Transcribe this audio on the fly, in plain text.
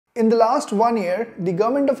In the last 1 year, the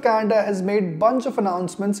Government of Canada has made a bunch of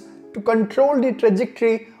announcements to control the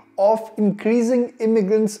trajectory of increasing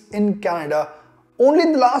immigrants in Canada. Only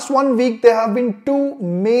in the last 1 week, there have been two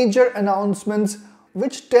major announcements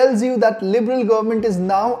which tells you that Liberal government is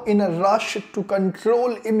now in a rush to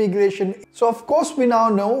control immigration. So of course we now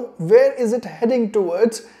know where is it heading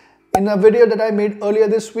towards. In a video that I made earlier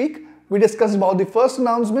this week, we discussed about the first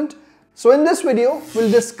announcement. So in this video,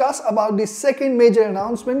 we'll discuss about the second major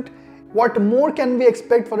announcement, what more can we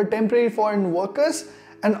expect for the temporary foreign workers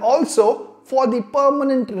and also for the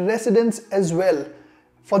permanent residents as well.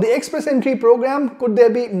 For the Express Entry program, could there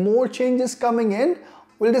be more changes coming in?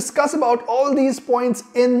 We'll discuss about all these points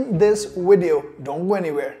in this video. Don't go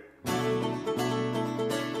anywhere.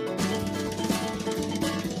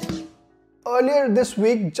 Earlier this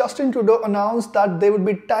week, Justin Trudeau announced that they would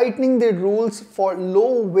be tightening the rules for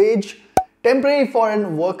low-wage temporary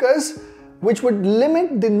foreign workers, which would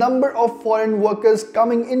limit the number of foreign workers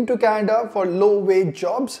coming into Canada for low-wage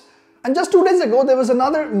jobs. And just 2 days ago, there was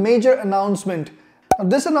another major announcement. Now,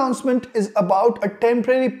 this announcement is about a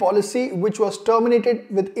temporary policy which was terminated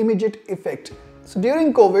with immediate effect. So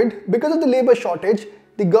during COVID, because of the labor shortage,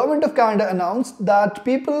 the Government of Canada announced that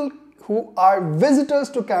people who are visitors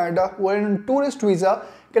to Canada, who are in a tourist visa,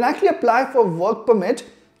 can actually apply for work permit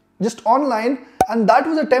just online. And that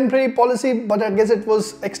was a temporary policy, but I guess it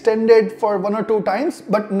was extended for 1 or 2 times.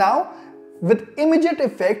 But now, with immediate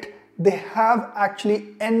effect, they have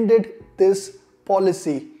actually ended this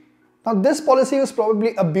policy. Now, this policy was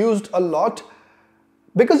probably abused a lot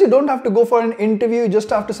because you don't have to go for an interview, you just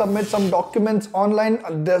have to submit some documents online.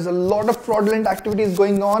 There's a lot of fraudulent activities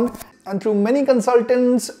going on, and through many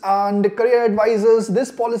consultants and career advisors,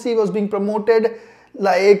 this policy was being promoted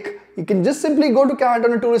like you can just simply go to Canada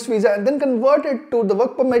on a tourist visa and then convert it to the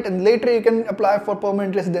work permit, and later you can apply for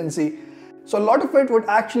permanent residency. So a lot of it would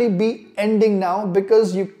actually be ending now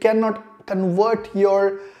because you cannot convert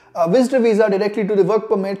your visitor visa directly to the work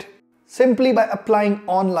permit simply by applying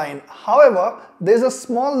online. However, there's a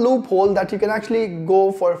small loophole that you can actually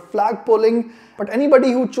go for flag polling, but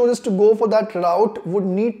anybody who chooses to go for that route would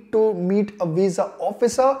need to meet a visa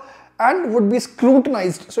officer and would be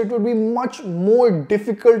scrutinized. So it would be much more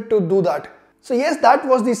difficult to do that. So yes, that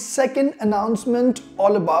was the second announcement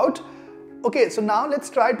all about. Okay, so now let's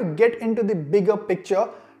try to get into the bigger picture.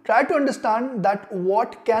 Try to understand that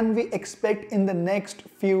what can we expect in the next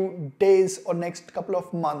few days or next couple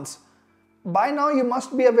of months. By now, you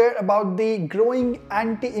must be aware about the growing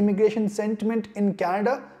anti-immigration sentiment in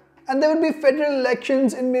Canada, and there will be federal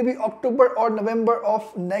elections in maybe October or November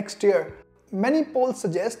of next year. Many polls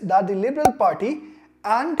suggest that the Liberal Party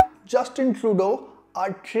and Justin Trudeau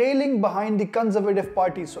are trailing behind the Conservative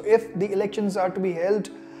Party. So if the elections are to be held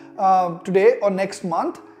today or next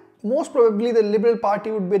month, most probably the Liberal Party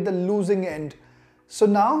would be at the losing end. So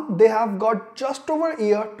now they have got just over a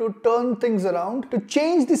year to turn things around, to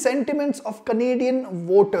change the sentiments of Canadian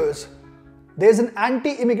voters. There's an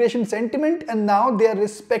anti-immigration sentiment and now they are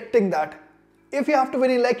respecting that. If you have to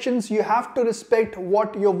win elections, you have to respect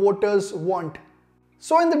what your voters want.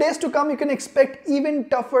 So in the days to come, you can expect even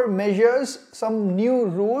tougher measures, some new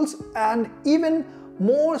rules, and even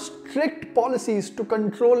more strict policies to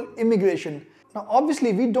control immigration. Now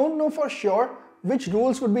obviously we don't know for sure which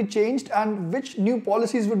rules would be changed and which new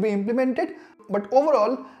policies would be implemented. But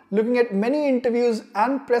overall, looking at many interviews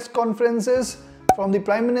and press conferences from the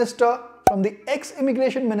Prime Minister, from the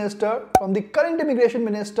ex-immigration minister, from the current immigration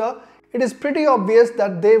minister, it is pretty obvious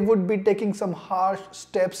that they would be taking some harsh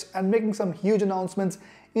steps and making some huge announcements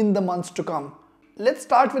in the months to come. Let's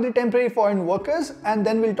start with the temporary foreign workers and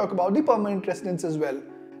then we'll talk about the permanent residents as well.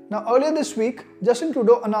 Now earlier this week, Justin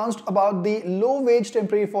Trudeau announced about the low-wage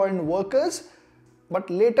temporary foreign workers, but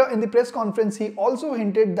later in the press conference, he also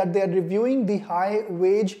hinted that they are reviewing the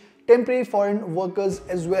high-wage temporary foreign workers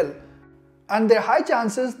as well. And there are high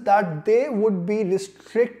chances that they would be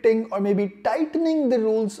restricting or maybe tightening the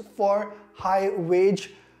rules for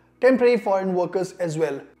high-wage temporary foreign workers as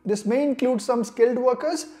well. This may include some skilled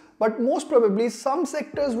workers, but most probably some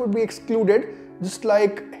sectors would be excluded, just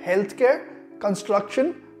like healthcare,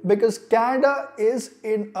 construction, because Canada is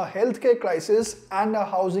in a healthcare crisis and a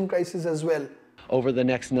housing crisis as well. Over the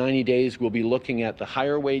next 90 days, we'll be looking at the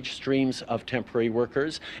higher wage streams of temporary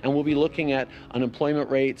workers, and we'll be looking at unemployment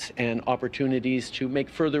rates and opportunities to make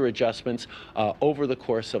further adjustments over the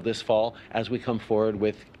course of this fall as we come forward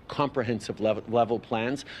with comprehensive level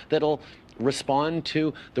plans that'll respond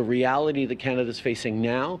to the reality that Canada is facing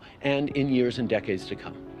now and in years and decades to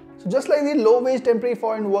come. So just like the low-wage temporary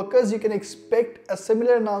foreign workers, you can expect a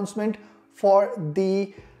similar announcement for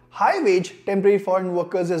the high-wage temporary foreign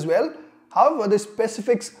workers as well. However, the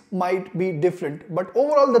specifics might be different, but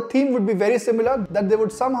overall the theme would be very similar, that they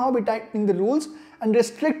would somehow be tightening the rules and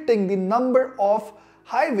restricting the number of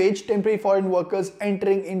high-wage temporary foreign workers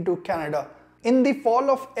entering into Canada. In the fall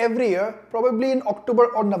of every year, probably in October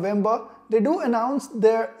or November, they do announce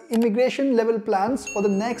their immigration level plans for the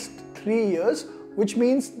next 3 years, which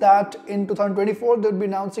means that in 2024 they'll be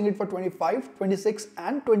announcing it for 25, 26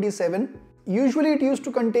 and 27. Usually it used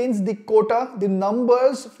to contain the quota, the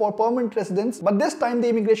numbers for permanent residents, but this time the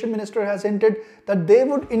immigration minister has hinted that they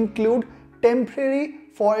would include temporary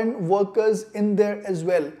foreign workers in there as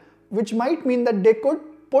well, which might mean that they could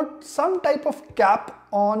put some type of cap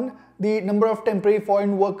on the number of temporary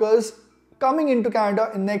foreign workers coming into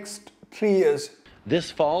Canada in next 3 years.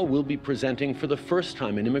 This fall, we'll be presenting for the first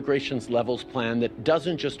time an immigration's levels plan that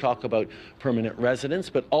doesn't just talk about permanent residents,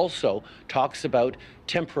 but also talks about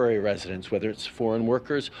temporary residents, whether it's foreign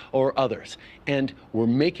workers or others. And we're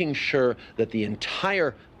making sure that the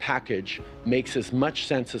entire package makes as much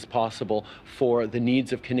sense as possible for the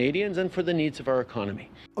needs of Canadians and for the needs of our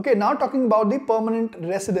economy. Okay, now talking about the permanent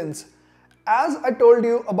residents. As I told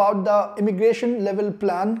you about the immigration level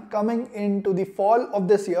plan coming into the fall of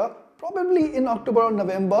this year, probably in October or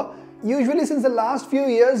November. Usually since the last few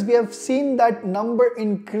years, we have seen that number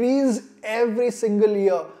increase every single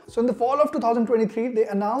year. So in the fall of 2023, they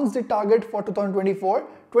announced the target for 2024,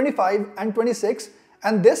 25 and 26.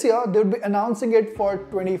 And this year, they will be announcing it for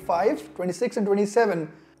 25, 26 and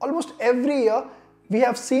 27. Almost every year, we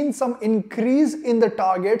have seen some increase in the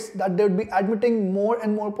targets that they would be admitting more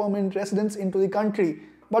and more permanent residents into the country.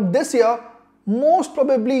 But this year, most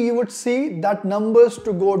probably you would see that numbers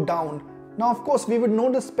to go down. Now, of course, we would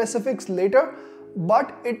know the specifics later,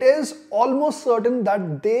 but it is almost certain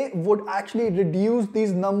that they would actually reduce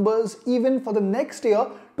these numbers even for the next year,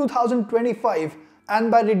 2025.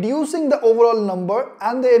 And by reducing the overall number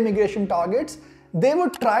and the immigration targets, they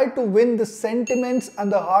would try to win the sentiments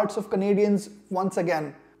and the hearts of Canadians once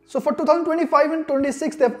again. So for 2025 and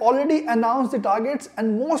 26, they've already announced the targets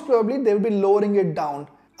and most probably they will be lowering it down.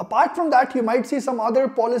 Apart from that, you might see some other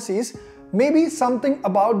policies, maybe something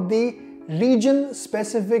about the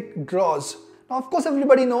region-specific draws. Now, of course,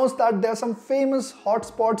 everybody knows that there are some famous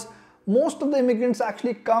hotspots. Most of the immigrants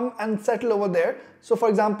actually come and settle over there. So, for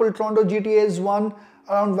example, Toronto GTA is one,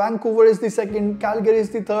 around Vancouver is the second, Calgary is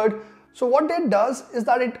the third. So what that does is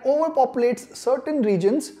that it overpopulates certain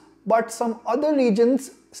regions, but some other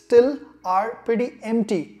regions still are pretty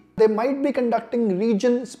empty. They might be conducting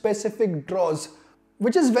region-specific draws,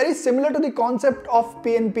 which is very similar to the concept of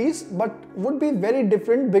PNPs, but would be very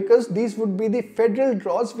different because these would be the federal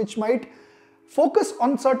draws which might focus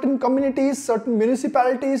on certain communities, certain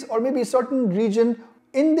municipalities, or maybe certain region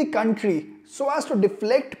in the country so as to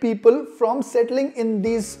deflect people from settling in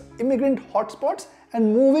these immigrant hotspots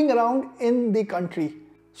and moving around in the country.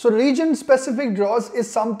 So region-specific draws is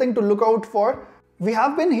something to look out for. We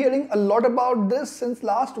have been hearing a lot about this since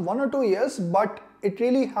last 1 or 2 years, but it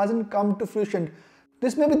really hasn't come to fruition.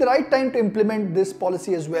 This may be the right time to implement this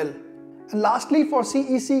policy as well. And lastly, for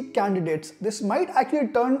CEC candidates, this might actually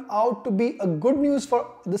turn out to be a good news for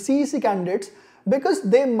the CEC candidates because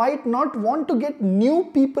they might not want to get new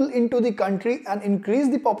people into the country and increase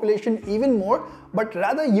the population even more, but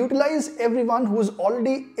rather utilize everyone who's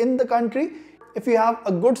already in the country. If you have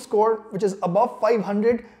a good score, which is above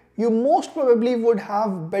 500, you most probably would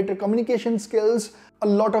have better communication skills, a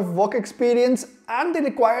lot of work experience and the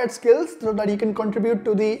required skills so that you can contribute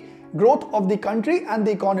to the growth of the country and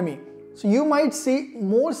the economy. So you might see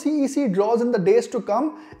more CEC draws in the days to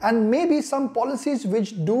come and maybe some policies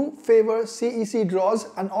which do favor CEC draws,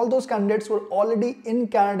 and all those candidates were already in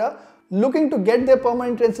Canada looking to get their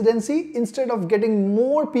permanent residency instead of getting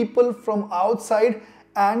more people from outside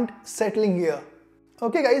and settling here.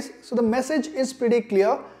 Okay guys, so the message is pretty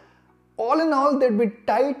clear. All in all, they'll be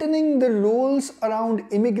tightening the rules around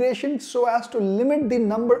immigration so as to limit the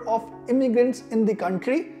number of immigrants in the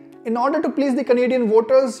country. In order to please the Canadian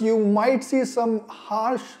voters, you might see some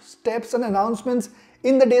harsh steps and announcements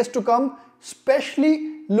in the days to come,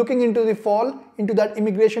 especially looking into the fall, into that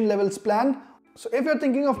immigration levels plan. So if you're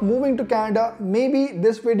thinking of moving to Canada, maybe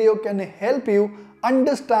this video can help you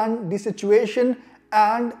understand the situation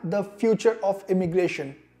and the future of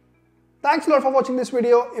immigration. Thanks a lot for watching this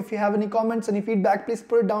video. If you have any comments, any feedback, please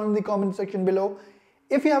put it down in the comment section below.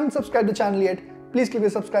 If you haven't subscribed to the channel yet, please click the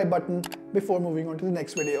subscribe button before moving on to the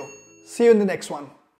next video. See you in the next one.